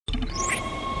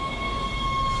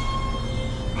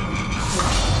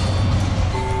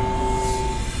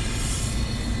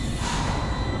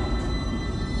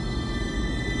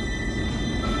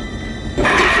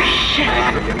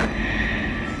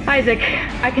Isaac,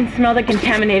 I can smell the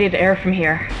contaminated air from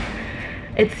here.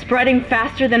 It's spreading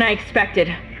faster than I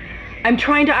expected. I'm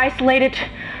trying to isolate it,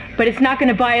 but it's not going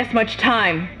to buy us much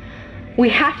time. We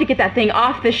have to get that thing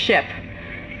off this ship.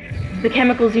 The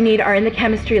chemicals you need are in the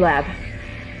chemistry lab.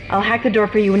 I'll hack the door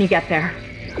for you when you get there.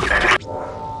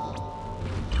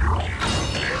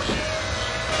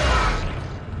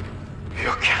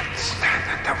 You can't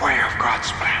stand in the way of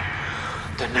God's plan,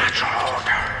 the natural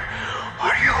order.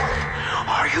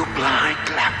 Are you blind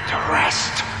like the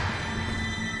rest?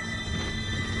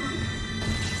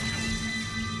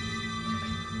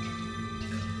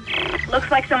 Looks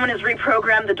like someone has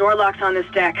reprogrammed the door locks on this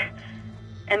deck.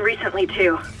 And recently,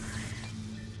 too.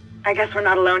 I guess we're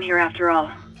not alone here after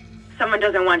all. Someone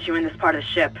doesn't want you in this part of the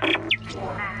ship.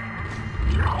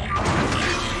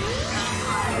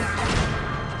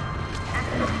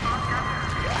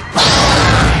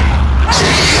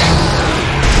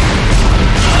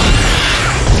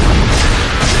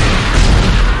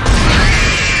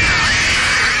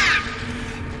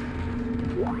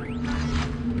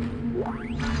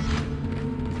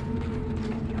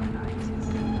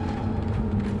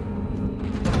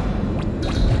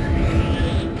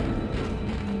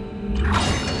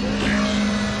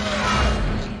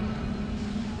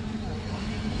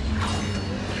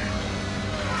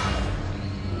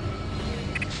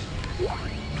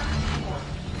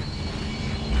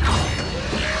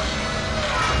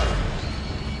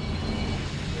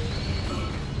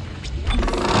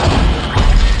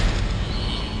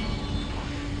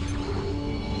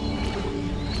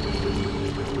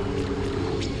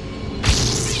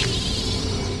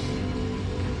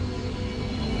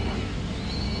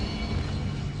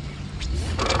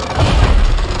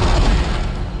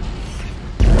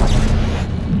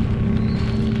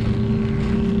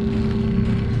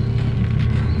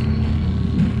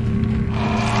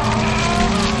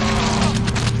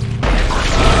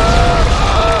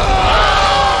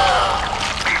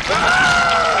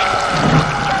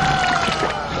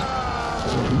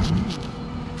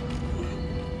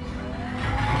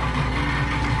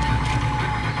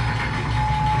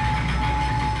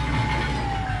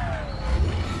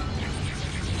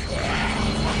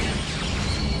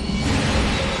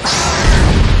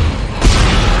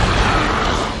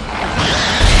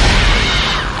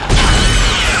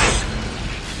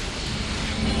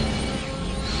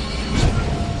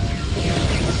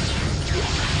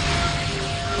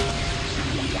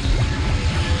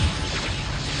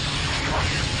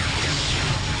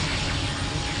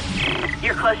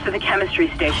 Close to the chemistry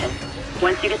station.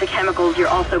 Once you get the chemicals, you're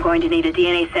also going to need a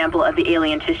DNA sample of the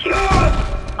alien tissue.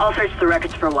 I'll search the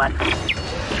records for one.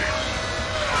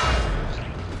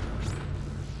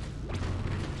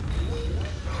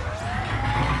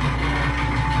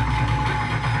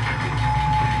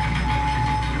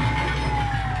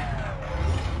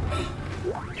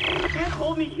 Can't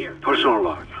hold me here. Personal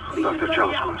log, Dr.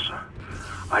 Charles Mercer.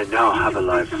 I now have a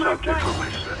live subject for my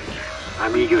study.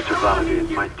 I'm eager to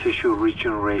validate my tissue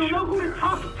regeneration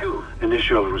theory.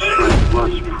 Initial restraint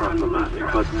was problematic,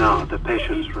 but now the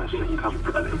patient's resting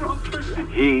comfortably.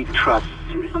 He trusts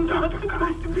me, Dr.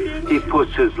 Kind. He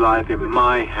puts his life in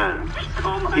my hands.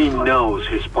 He knows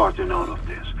his part in all of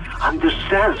this.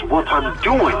 Understands what I'm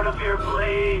doing.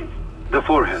 The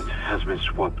forehead has been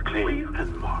swabbed clean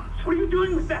and marked. What are you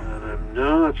doing with that? And I'm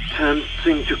now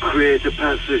attempting to create a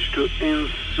passage to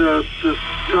insert the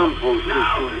sample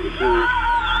into...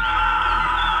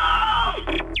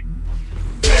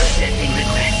 Processing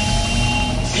request.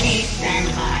 Please stand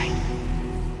by.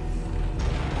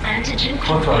 Antigen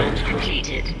compound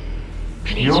completed.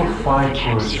 Please Your fight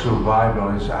for survival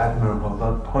is admirable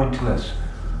but pointless.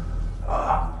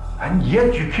 And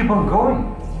yet you keep on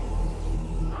going.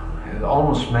 It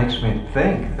almost makes me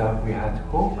think that we had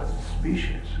hope as a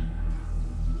species.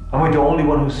 Am I the only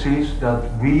one who sees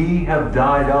that we have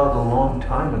died out a long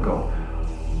time ago?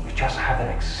 We just haven't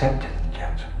accepted it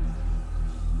yet.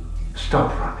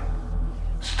 Stop running.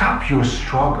 Stop your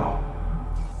struggle.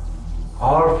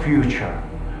 Our future,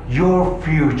 your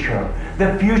future,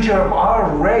 the future of our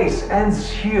race ends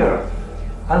here.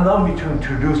 Allow me to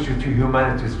introduce you to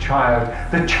humanity's child,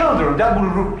 the children that will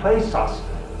replace us.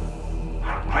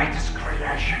 Our greatest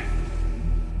creation.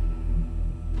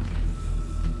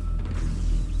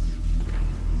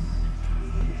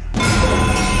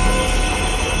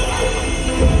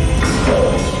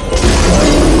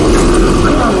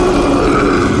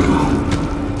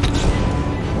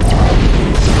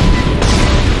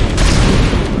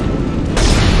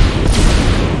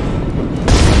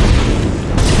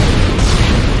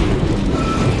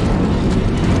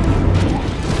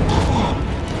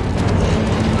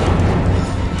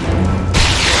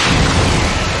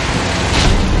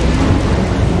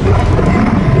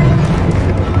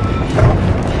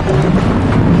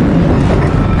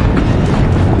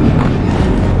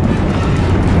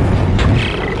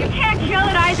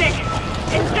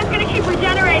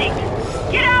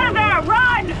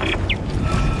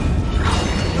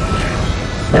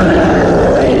 One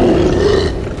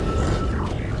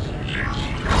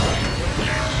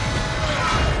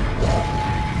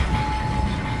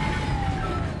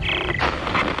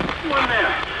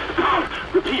there.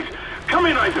 Repeat. Come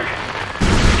in, Isaac.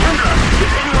 Kendra,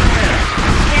 is anyone there?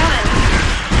 Hammond,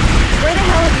 where the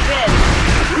hell have you been?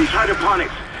 Reach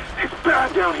hydroponics. It's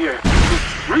bad down here.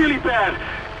 It's really bad.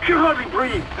 Can hardly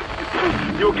breathe.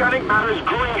 The organic matter is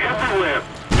growing everywhere.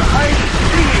 I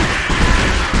see.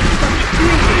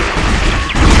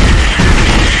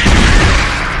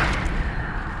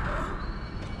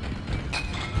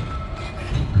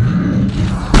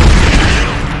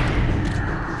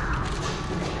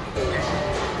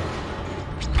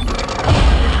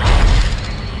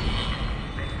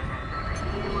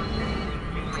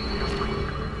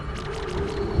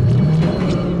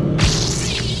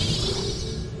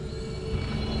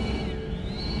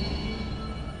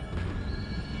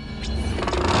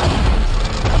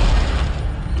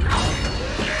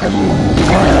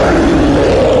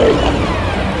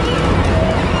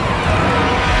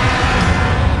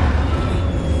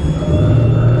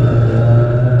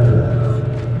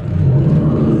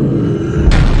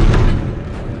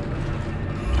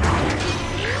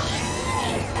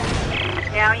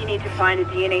 Now you need to find a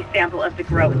DNA sample of the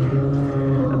growth.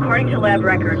 According to lab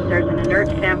records, there's an inert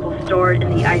sample stored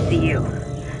in the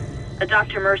ICU.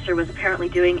 Dr. Mercer was apparently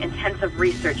doing intensive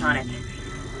research on it.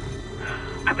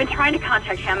 I've been trying to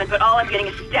contact Hammond, but all I'm getting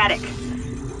is static.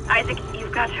 Isaac,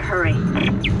 you've got to hurry.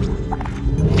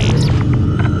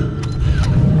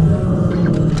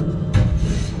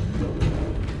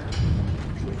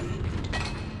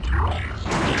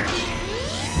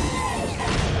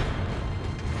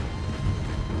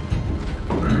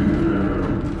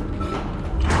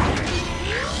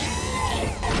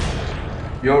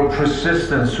 Your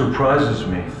persistence surprises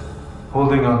me.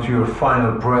 Holding on to your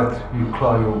final breath, you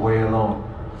claw your way along.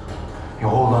 You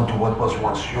hold on to what was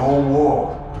once your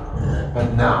world,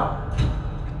 but now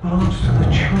it belongs to the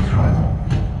children.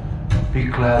 Be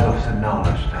glad of the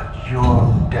knowledge that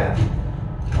your death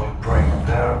will bring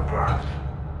their birth.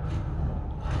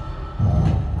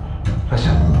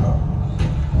 Listen,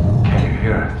 can you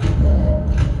hear it?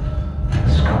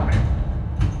 It's coming.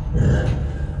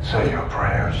 Say your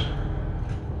prayers.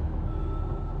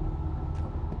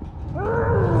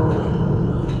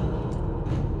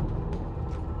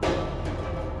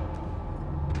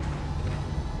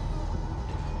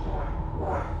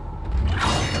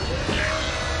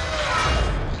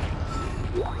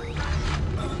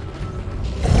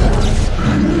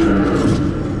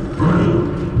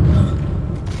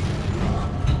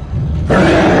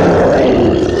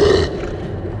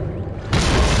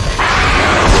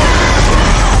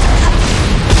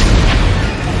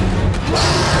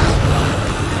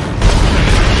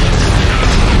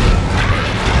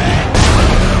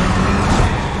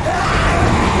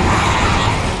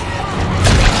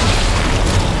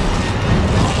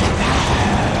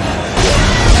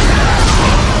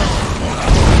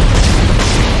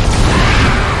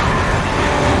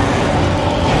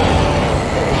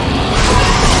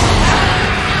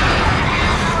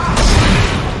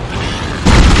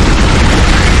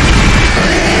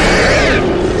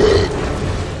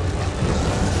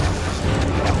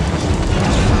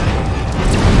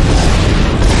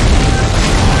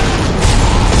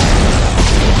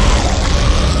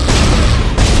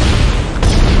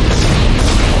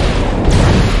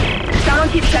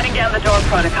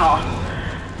 Protocol.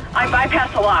 I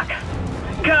bypassed the lock.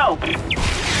 Go!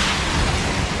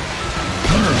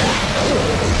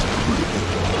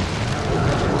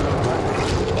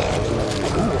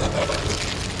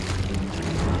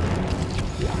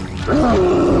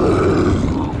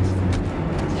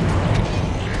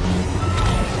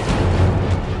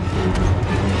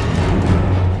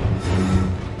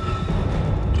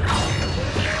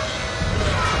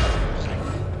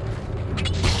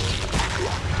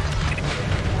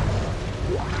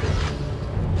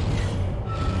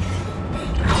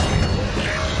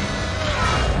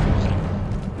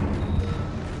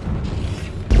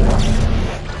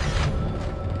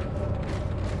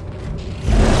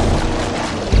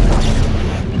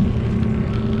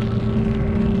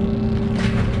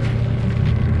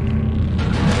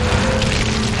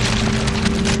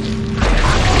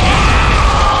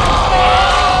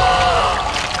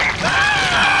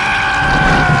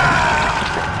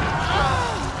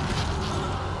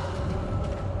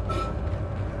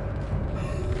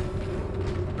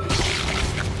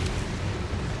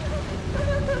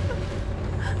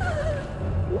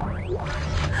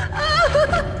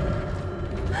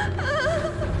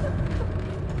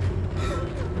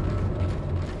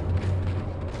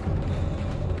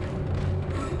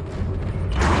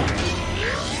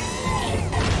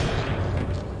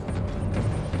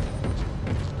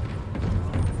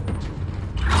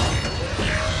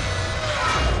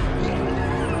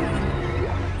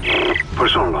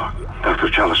 Personal log. Dr.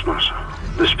 Chalice Mercer.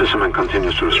 The specimen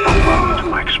continues to respond well to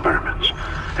my experiments.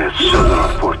 Its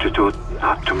cellular fortitude,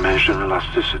 not to mention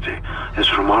elasticity,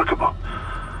 is remarkable.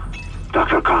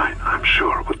 Dr. Kyne, I'm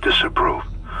sure, would disapprove.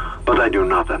 But I do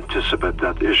not anticipate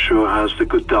that issue, as the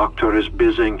good doctor is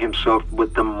busying himself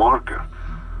with the marker.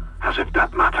 As if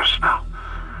that matters now.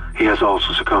 He has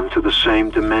also succumbed to the same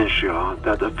dementia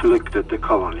that afflicted the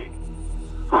colony.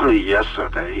 Only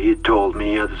yesterday he told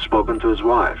me he had spoken to his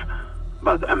wife.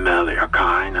 But Amelia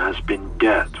Kyne has been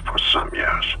dead for some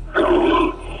years.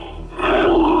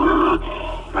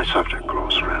 My subject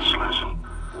grows restless.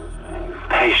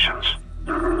 Patience.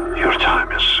 Your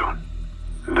time is soon.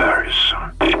 Very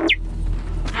soon.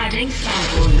 Adding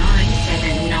sample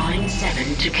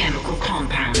 9797 to chemical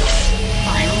compound.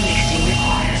 Final mixing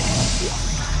required.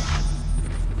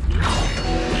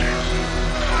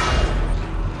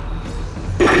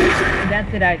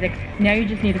 That's it, Isaac. Now you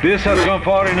just need to... This has gone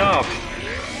far enough.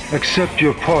 Accept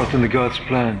your part in the God's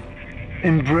plan.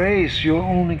 Embrace your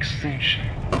own extinction.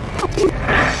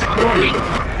 Warning.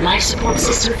 Life support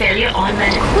system failure on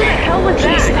medical Who the hell was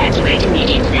Please that? evacuate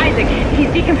immediately. Isaac, he's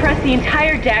decompressed the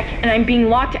entire deck, and I'm being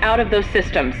locked out of those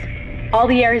systems. All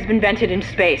the air has been vented into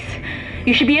space.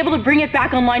 You should be able to bring it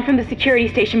back online from the security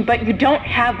station, but you don't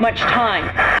have much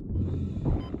time.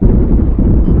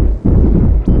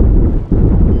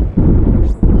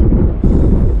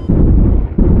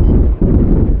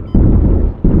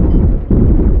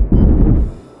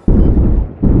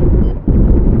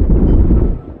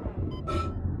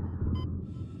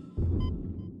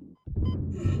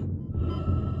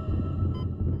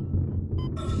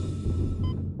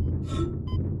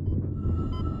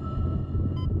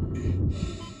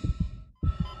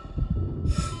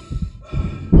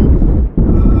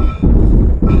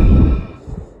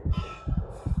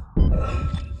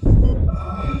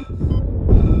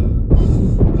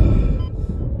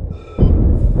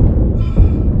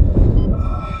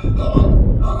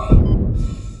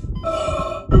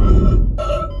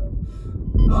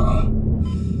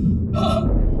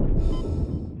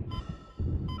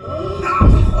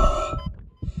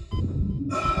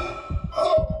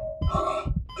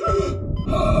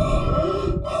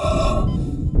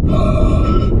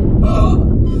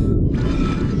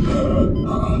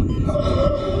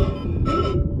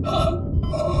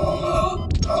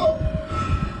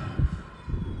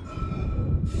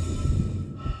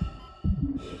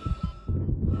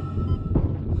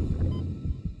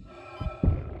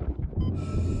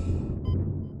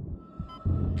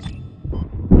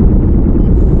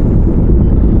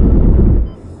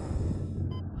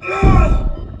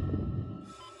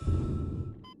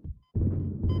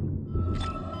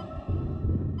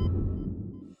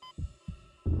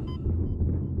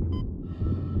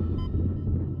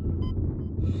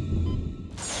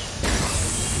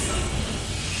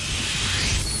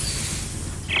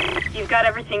 You've got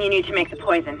everything you need to make the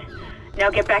poison. Now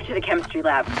get back to the chemistry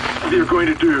lab. What are you going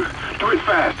to do? Do it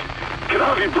fast. Can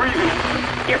hardly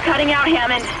breathe. You're cutting out,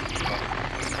 Hammond.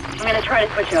 I'm gonna try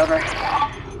to switch over.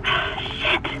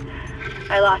 Shit.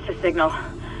 I lost his signal.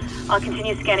 I'll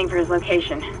continue scanning for his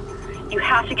location. You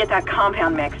have to get that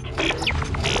compound mixed.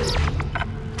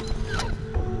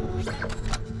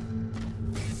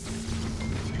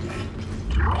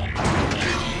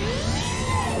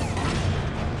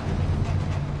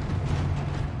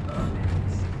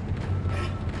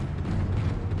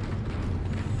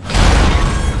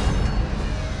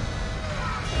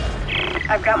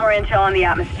 I've got more intel on the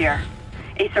atmosphere.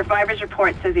 A survivor's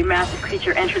report says a massive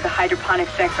creature entered the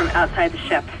hydroponics deck from outside the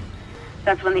ship.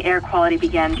 That's when the air quality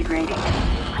began degrading.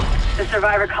 The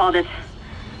survivor called it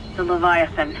the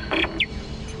Leviathan.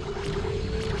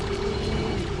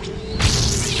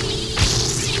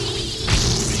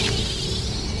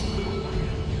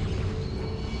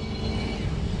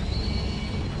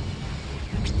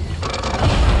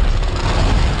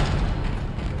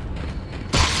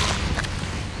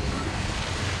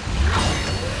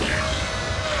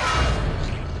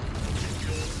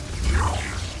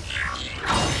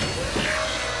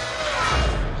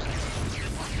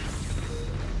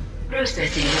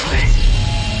 Processing request.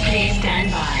 Please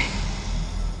stand by.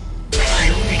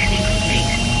 Final mixing complete.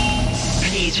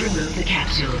 Please remove the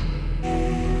capsule.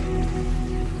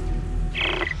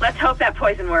 Let's hope that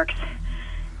poison works.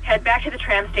 Head back to the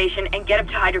tram station and get up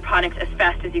to hydroponics as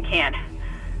fast as you can.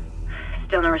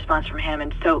 Still no response from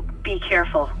Hammond, so be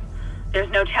careful.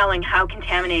 There's no telling how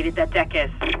contaminated that deck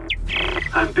is.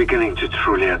 I'm beginning to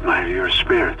truly admire your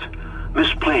spirit,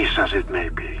 misplaced as it may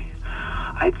be.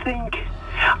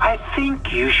 I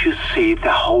think you should see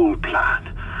the whole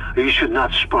plan. You should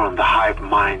not spurn the hive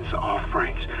mind's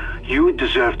offerings. You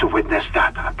deserve to witness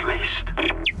that, at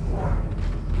least.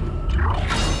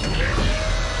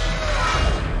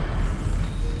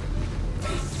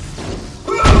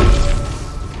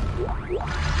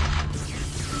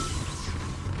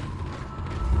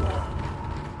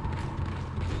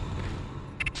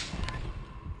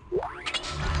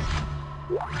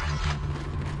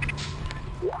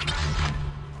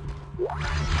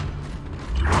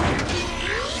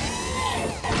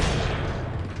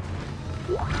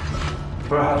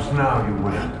 Perhaps now you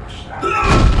will understand.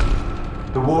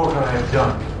 The work I have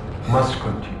done must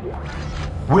continue.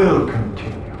 Will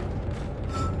continue.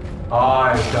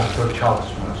 I, Dr.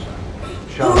 Charles Mercer,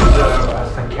 shall serve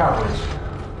as the catalyst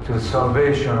to the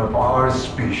salvation of our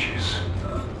species.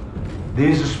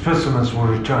 These specimens will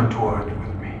return to Earth with me.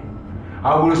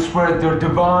 I will spread their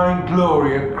divine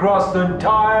glory across the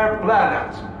entire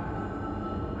planet.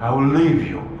 I will leave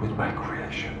you with my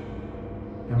creation.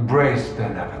 Embrace the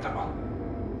inevitable.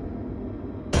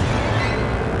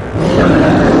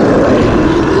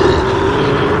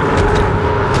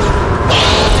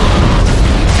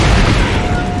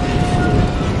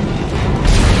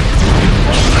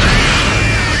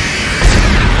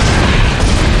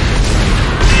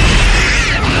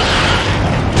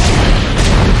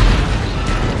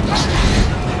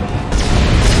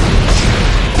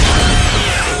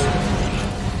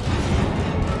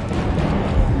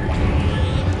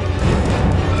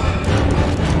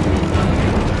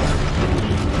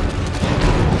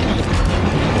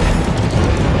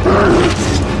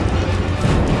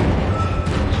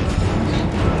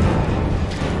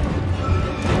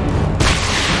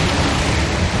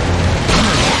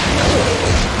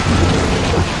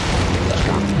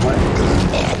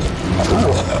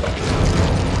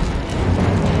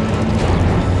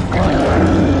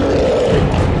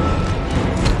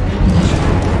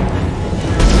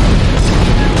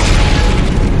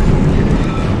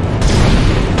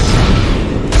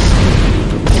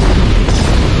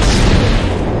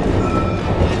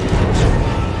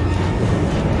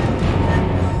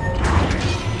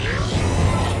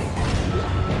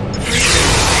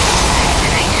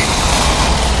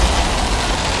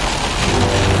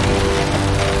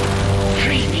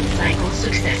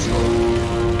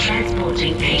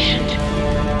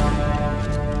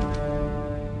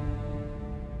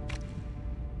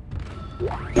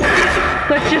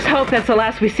 Let's just hope that's the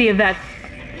last we see of that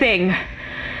thing.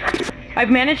 I've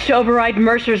managed to override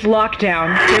Mercer's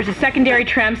lockdown. There's a secondary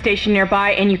tram station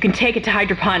nearby, and you can take it to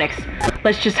hydroponics.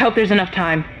 Let's just hope there's enough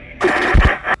time.